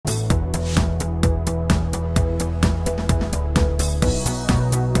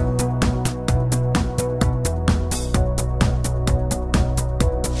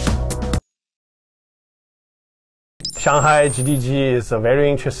Shanghai GDG is a very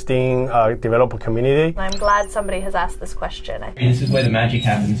interesting developer community. I'm glad somebody has asked this question. This is where the magic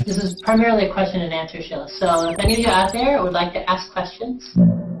happens. This is primarily a question and answer show. So if any of you out there would like to ask questions.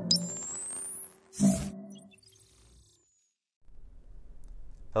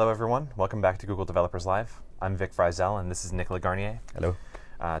 Hello everyone, welcome back to Google Developers Live. I'm Vic Fryzel and this is Nicolas Garnier. Hello.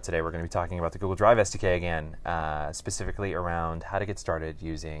 Today we're going to be talking about the Google Drive SDK again, specifically around how to get started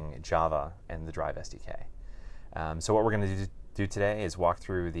using Java and the Drive SDK. So what we're going to do today is walk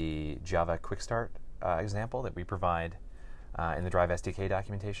through the Java Quick Start example that we provide in the Drive SDK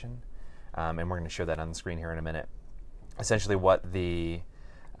documentation, and we're going to show that on the screen here in a minute. Essentially what the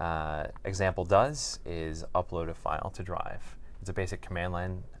example does is upload a file to Drive. It's a basic command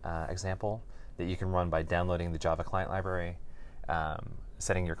line example that you can run by downloading the Java client library,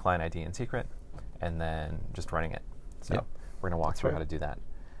 setting your client ID in secret, and then just running it. So we're going to walk through how to do that.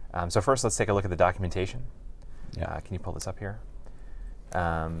 So first, let's take a look at the documentation. Can you pull this up here?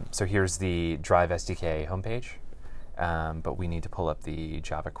 So here's the Drive SDK homepage, but we need to pull up the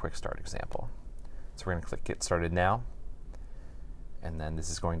Java Quick Start example. So we're going to click Get Started Now, and then this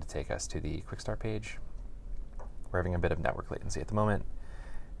is going to take us to the Quick Start page. We're having a bit of network latency at the moment.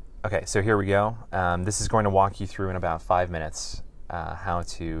 OK, so here we go. This is going to walk you through in about 5 minutes how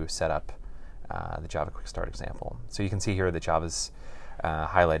to set up the Java Quick Start example. So you can see here that Java's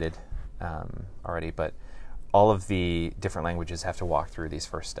highlighted already, but all of the different languages have to walk through these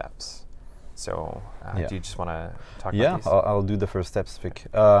first steps. So do you just want to talk about these? Yeah, I'll do the first steps, Vic.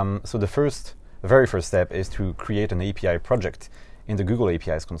 So the very first step is to create an API project in the Google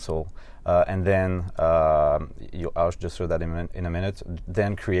APIs console. And then I'll just show that in a minute.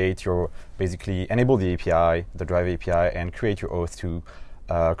 Then basically enable the API, the Drive API, and create your OAuth2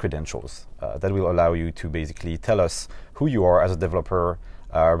 credentials. That will allow you to basically tell us who you are as a developer,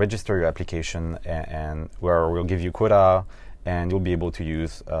 register your application, and where we'll give you quota, and you'll be able to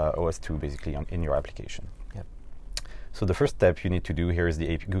use OAuth2 basically in your application. Yep. So the first step you need to do here is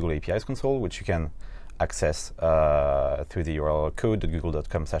the Google APIs console, which you can access through the URL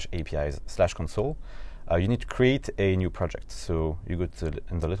code.google.com/apis/console. You need to create a new project. So you go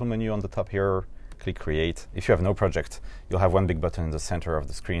in the little menu on the top here, click Create. If you have no project, you'll have one big button in the center of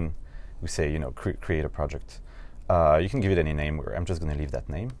the screen. We say, create a project. You can give it any name. I'm just going to leave that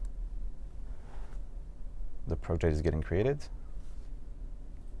name. The project is getting created.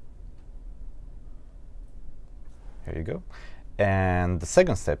 Here you go. And the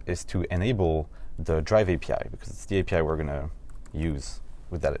second step is to enable the Drive API, because it's the API we're going to use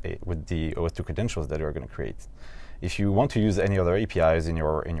with the OAuth2 credentials that we're going to create. If you want to use any other APIs in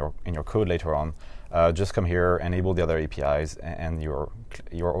your code later on, just come here, enable the other APIs, and your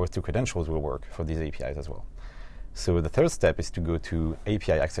OAuth2 credentials will work for these APIs as well. So the third step is to go to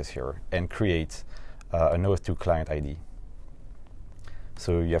API Access here and create an OAuth2 client ID.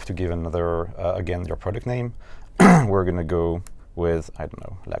 So you have to give another, again, your product name. We're going to go with, I don't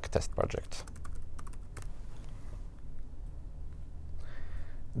know, like test project.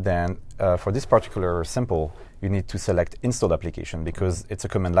 Then for this particular sample, you need to select installed application because it's a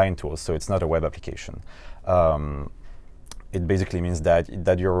command line tool, so it's not a web application. It basically means that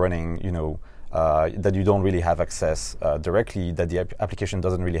you're running, that you don't really have access directly, that the application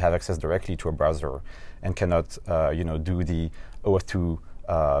doesn't really have access directly to a browser and cannot, do the OAuth2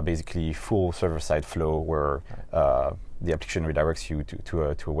 basically full server-side flow where the application redirects you to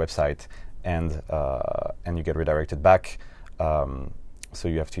a website and you get redirected back. So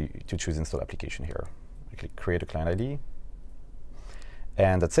you have to choose install application here. I click create a client ID,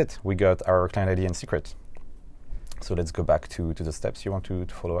 and that's it. We got our client ID in secret. So let's go back to the steps you want to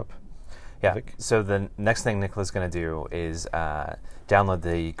follow up. Yeah. Vic? So the next thing Nicolas is going to do is download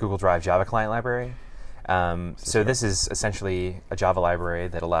the Google Drive Java client library. So this is essentially a Java library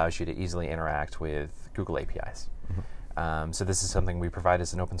that allows you to easily interact with Google APIs. So this is something we provide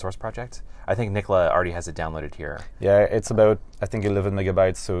as an open source project. I think Nicolas already has it downloaded here. Yeah, it's about, I think, 11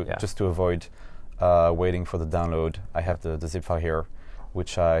 megabytes. So just to avoid waiting for the download, I have the zip file here,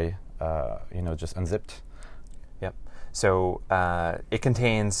 which I just unzipped. Yep. So it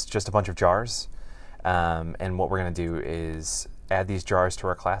contains just a bunch of jars. And what we're going to do is add these jars to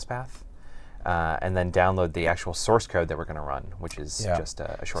our class path. And then download the actual source code that we're going to run, which is just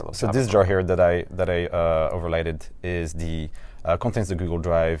a short little. So this jar here that I overlaid is contains the Google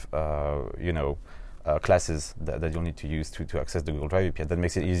Drive, classes that you'll need to use to access the Google Drive API. That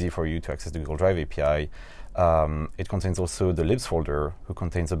makes it easy for you to access the Google Drive API. It contains also the libs folder, who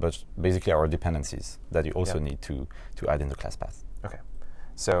contains basically our dependencies that you also need to add in the class path. Okay,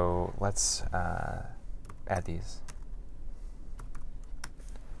 so let's add these.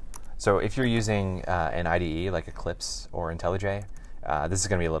 So if you're using an IDE like Eclipse or IntelliJ, this is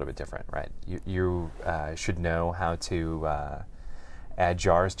going to be a little bit different, right? You should know how to add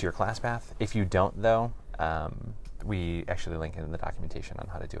jars to your class path. If you don't, though, we actually link in the documentation on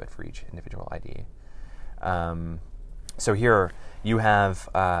how to do it for each individual IDE. So here you have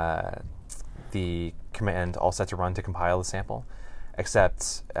the command all set to run to compile the sample,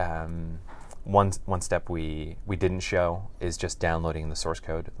 except one step we didn't show is just downloading the source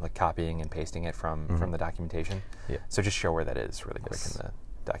code, like copying and pasting it from the documentation. Yeah. So just show where that is really quick in the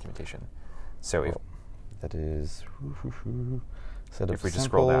documentation. So if that is if we just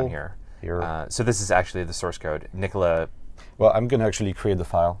scroll down here. So this is actually the source code. Nicolas. Well, I'm going to actually create the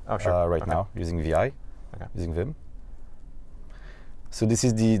file right Okay. now using VI, using Vim. So this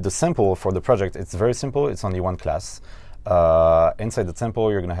is the sample for the project. It's very simple. It's only one class. Inside the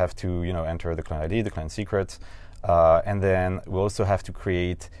sample, you're going to have to enter the client ID, the client secret, and then we also have to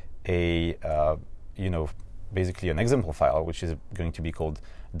create a basically an example file, which is going to be called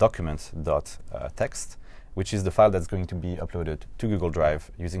document.txt, which is the file that's going to be uploaded to Google Drive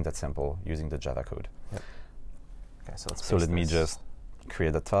using that sample, using the Java code. Yep. Okay, so let's. So let me just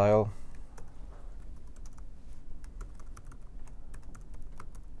create that file.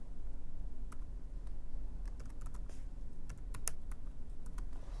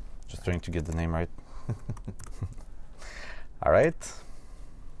 Just trying to get the name right. All right.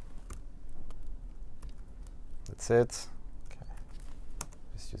 That's it. Okay.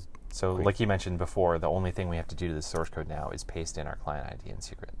 So like you mentioned before, the only thing we have to do to the source code now is paste in our client ID and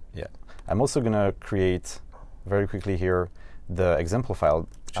secret. Yeah. I'm also going to create very quickly here the example file,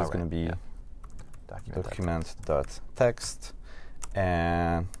 which is going to be document.txt.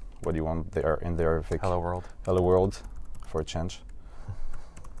 And what do you want there in there, Vic? Hello world. Hello world for a change.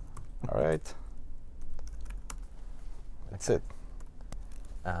 All right. That's it.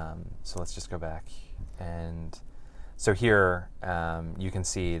 So let's just go back. And so here you can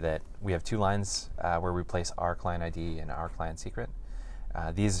see that we have two lines where we place our client ID and our client secret.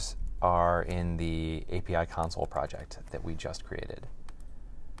 These are in the API console project that we just created.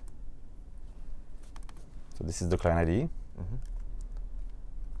 So this is the client ID.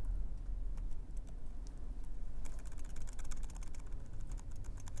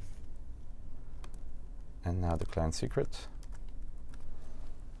 And now the client secret.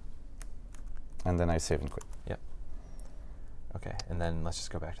 And then I save and quit. Yep. Okay, and then let's just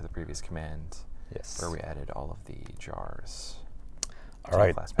go back to the previous command where we added all of the jars. All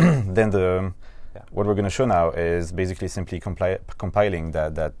right. Then what we're going to show now is basically simply compiling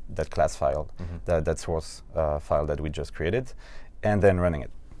that class file, that source file that we just created, and then running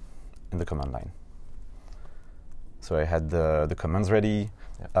it in the command line. So I had the commands ready.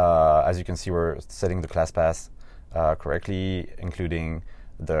 As you can see, we're setting the class path correctly, including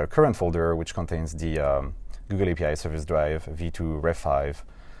the current folder, which contains the Google API Service Drive v2 ref5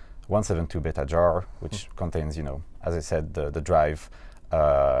 172 beta jar, which contains, as I said, the drive,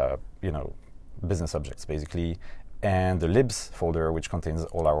 business objects basically, and the libs folder, which contains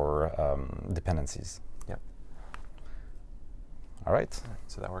all our dependencies. Yep. All right.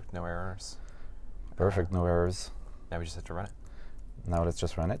 So that worked. No errors. Perfect. No errors. Now we just have to run it. Now let's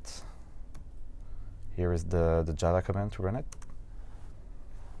just run it. Here is the Java command to run it.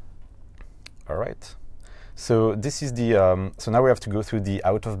 All right. So this is the. So now we have to go through the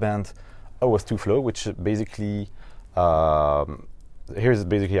out-of-band OAuth2 flow, which basically here's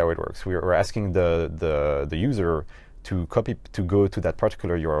basically how it works. We're asking the user to go to that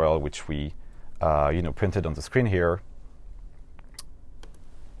particular URL which we printed on the screen here,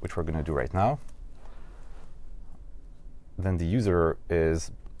 which we're going to do right now. Then the user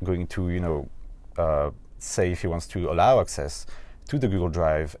is going to say if he wants to allow access to the Google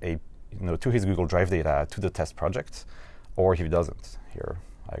Drive to his Google Drive data to the test project, or if he doesn't. Here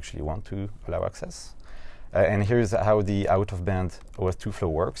I actually want to allow access. And here's how the out-of-band OAuth2 flow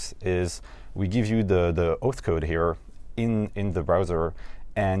works: is we give you the auth code here in the browser,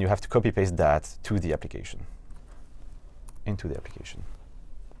 and you have to copy paste that to the application. Into the application.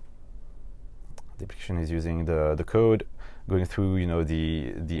 The application is using the code, going through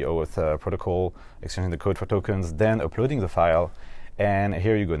the OAuth protocol, exchanging the code for tokens, then uploading the file. And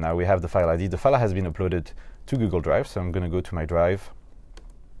here you go. Now we have the file ID. The file has been uploaded to Google Drive, so I'm going to go to my drive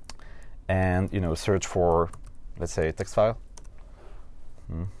and search for, let's say, a text file.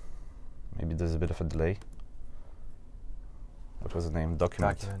 Maybe there's a bit of a delay. What was the name?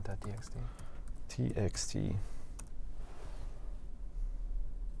 Document.txt. TXT.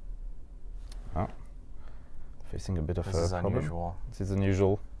 Oh, facing a bit of a problem. Unusual. This is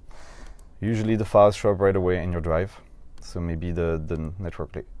unusual. Usually the files show up right away in your drive. So maybe the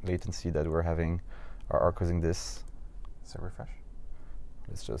network latency that we're having are causing this. So refresh.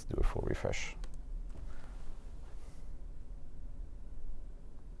 Let's just do a full refresh.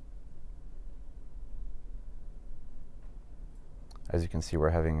 As you can see, we're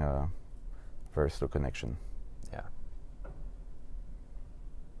having a very slow connection. Yeah.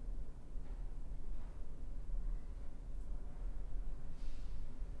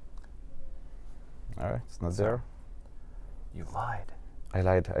 All right, it's not there. You lied. I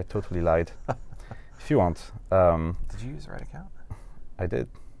lied. I totally lied. If you want. Did you use the right account? I did.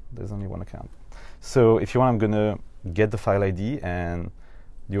 There's only one account. So if you want, I'm going to get the file ID, and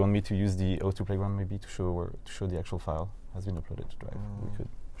do you want me to use the O2 playground maybe to show the actual file has been uploaded to Drive? We could.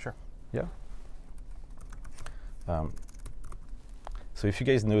 Sure. Yeah. So if you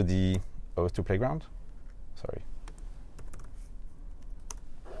guys know the O2 playground, sorry.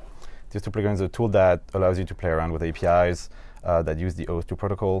 The O2 playground is a tool that allows you to play around with APIs that use the O2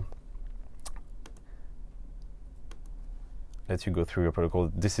 protocol. Lets you go through your protocol.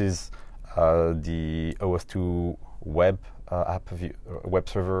 This is the OS2 web web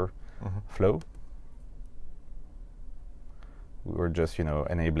server flow. We're just,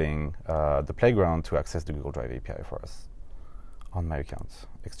 enabling the playground to access the Google Drive API for us on my account,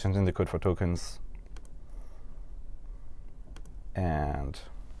 exchanging the code for tokens, and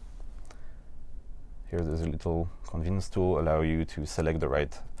here's a little convenience tool allow you to select the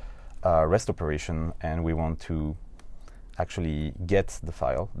right REST operation, and we want to actually get the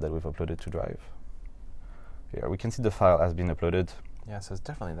file that we've uploaded to Drive. Here we can see the file has been uploaded. Yeah, so it's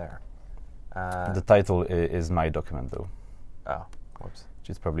definitely there. The title is my document though. Oh, whoops.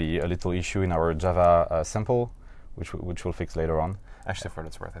 Which is probably a little issue in our Java sample, which we'll fix later on. Actually, for what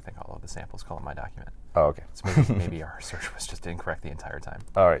it's worth, I think all of the samples call it my document. Oh, okay. So maybe our search was just incorrect the entire time.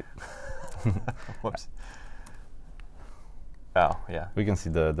 All right. Whoops. Oh, yeah. We can see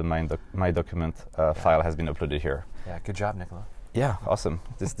the my document file has been uploaded here. Yeah, good job, Nicolas. Yeah, awesome.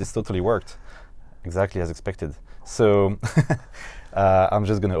 This totally worked, exactly as expected. So I'm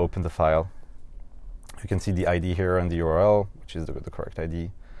just going to open the file. You can see the ID here and the URL, which is the correct ID.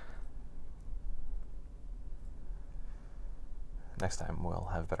 Next time we'll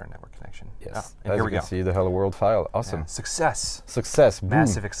have better network connection. Yes. Oh, and as here you we can go. see the Hello World file. Awesome. Yeah. Success. Success. Boom.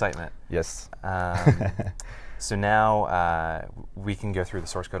 Massive excitement. Yes. So now we can go through the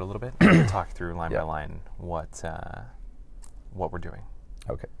source code a little bit and talk through line by line what we're doing.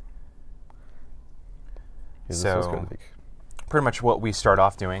 Okay. Here's So the source code, Vic. Pretty much what we start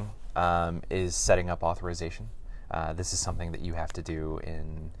off doing is setting up authorization. This is something that you have to do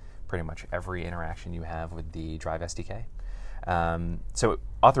in pretty much every interaction you have with the Drive SDK. So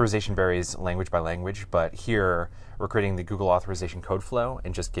authorization varies language by language, but here we're creating the Google authorization code flow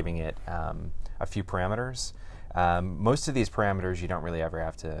and just giving it a few parameters. Most of these parameters you don't really ever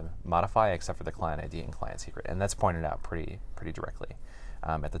have to modify except for the client ID and client secret, and that's pointed out pretty directly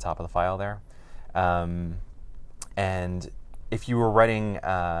at the top of the file there. And if you were writing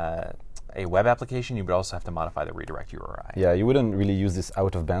a web application, you would also have to modify the redirect URI. Yeah, you wouldn't really use this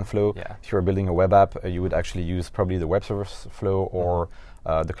out-of-band flow. Yeah. If you were building a web app, you would actually use probably the web server flow or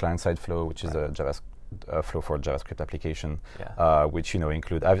the client-side flow, which is a flow for a JavaScript application, which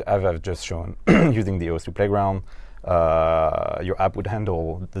include. I've just shown using the OS2 playground. Your app would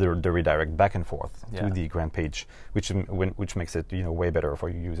handle the redirect back and forth to the grant page, which makes it way better for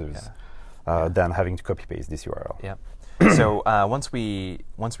your users than having to copy paste this URL. Yeah. So once we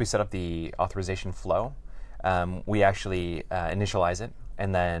set up the authorization flow, we actually initialize it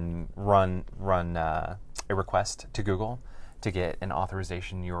and then run a request to Google to get an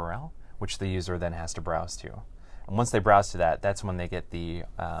authorization URL, which the user then has to browse to. And once they browse to that, that's when they get the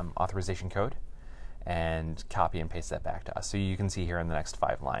authorization code and copy and paste that back to us. So you can see here in the next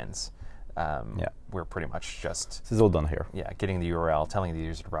 5 lines, we're pretty much just this is all done here. Yeah, getting the URL, telling the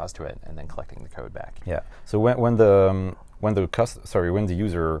user to browse to it, and then collecting the code back. Yeah. So when the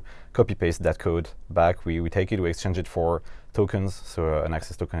user copy pastes that code back, we take it, we exchange it for tokens, so an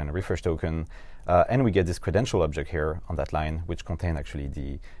access token and a refresh token, and we get this credential object here on that line, which contain actually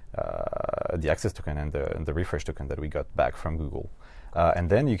the access token and the refresh token that we got back from Google, and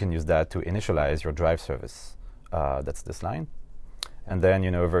then you can use that to initialize your Drive service. That's this line. And then,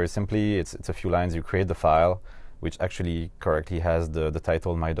 very simply, it's a few lines. You create the file, which actually correctly has the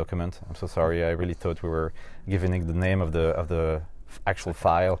title "My Document." I'm so sorry. I really thought we were giving it the name of the actual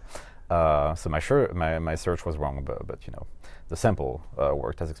file. So my search was wrong, but the sample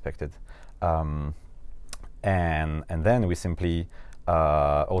worked as expected. And then we simply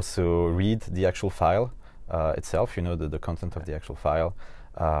also read the actual file itself. The content of the actual file.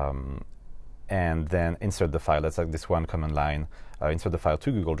 and then insert the file. That's like this one command line. Insert the file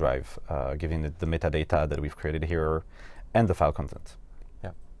to Google Drive, giving it the metadata that we've created here and the file content.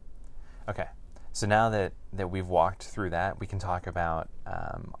 Yep. Okay. So now that we've walked through that, we can talk about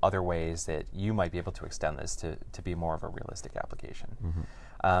other ways that you might be able to extend this to be more of a realistic application.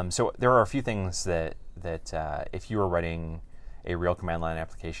 So there are a few things that if you are writing a real command line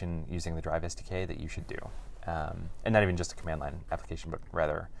application using the Drive SDK that you should do. And not even just a command line application, but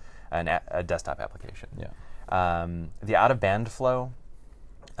rather a desktop application. Yeah. The out-of-band flow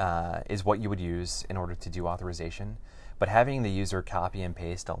is what you would use in order to do authorization. But having the user copy and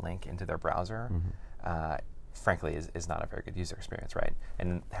paste a link into their browser, frankly, is not a very good user experience, right?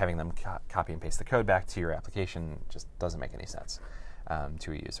 And having them copy and paste the code back to your application just doesn't make any sense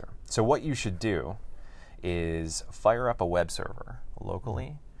to a user. So what you should do is fire up a web server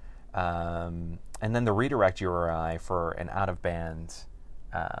locally, and then the redirect URI for an out-of-band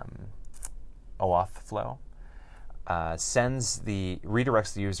OAuth flow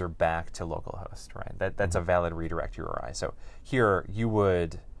redirects the user back to localhost, right? That's a valid redirect URI. So here you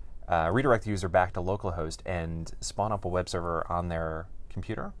would redirect the user back to localhost and spawn up a web server on their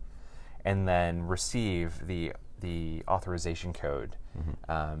computer, and then receive the authorization code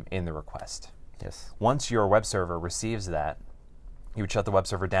in the request. Yes. Once your web server receives that, you would shut the web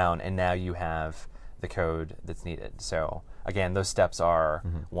server down, and now you have the code that's needed. So again, those steps are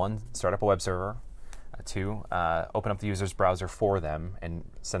 1, start up a web server, 2, open up the user's browser for them and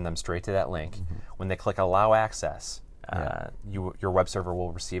send them straight to that link. When they click allow access, your web server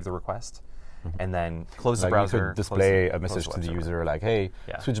will receive the request, and then close the browser. You could display a message to the user like, "Hey,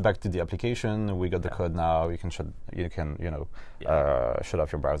 switch back to the application. We got the code now. You can shut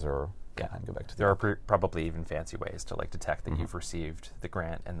off your browser." And go back to there are probably even fancy ways to detect that you've received the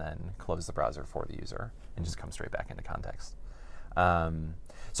grant and then close the browser for the user and just come straight back into context.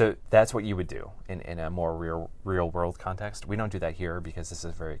 So that's what you would do in a more real world context. We don't do that here because this is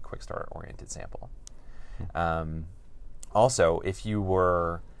a very quick start oriented sample. Also, if you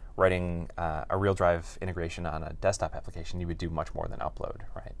were writing a real drive integration on a desktop application, you would do much more than upload,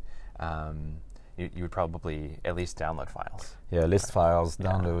 right? You would probably at least download files. Yeah, list files,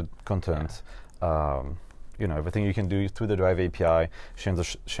 download content, everything you can do through the Drive API,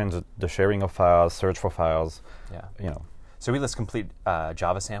 change the sharing of files, search for files. So we list complete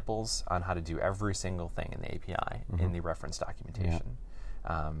Java samples on how to do every single thing in the API in the reference documentation,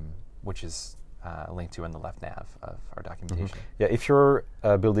 which is linked to in the left nav of our documentation. Yeah, if you're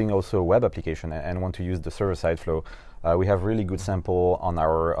building also a web application and want to use the server-side flow, we have really good sample on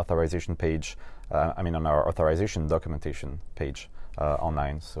our authorization page, on our authorization documentation page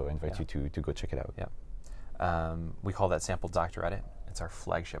online, so I invite you to go check it out. Yeah. We call that sample Dr. Edit. It's our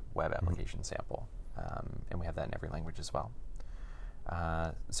flagship web application sample, and we have that in every language as well.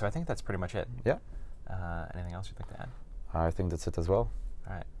 So I think that's pretty much it. Yeah. Anything else you'd like to add? I think that's it as well.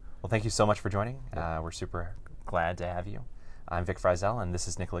 All right. Well, thank you so much for joining. We're super glad to have you. I'm Vic Fryzel, and this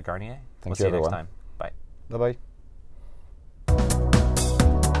is Nicolas Garnier. Thank you everyone. Next time. Bye. Bye-bye.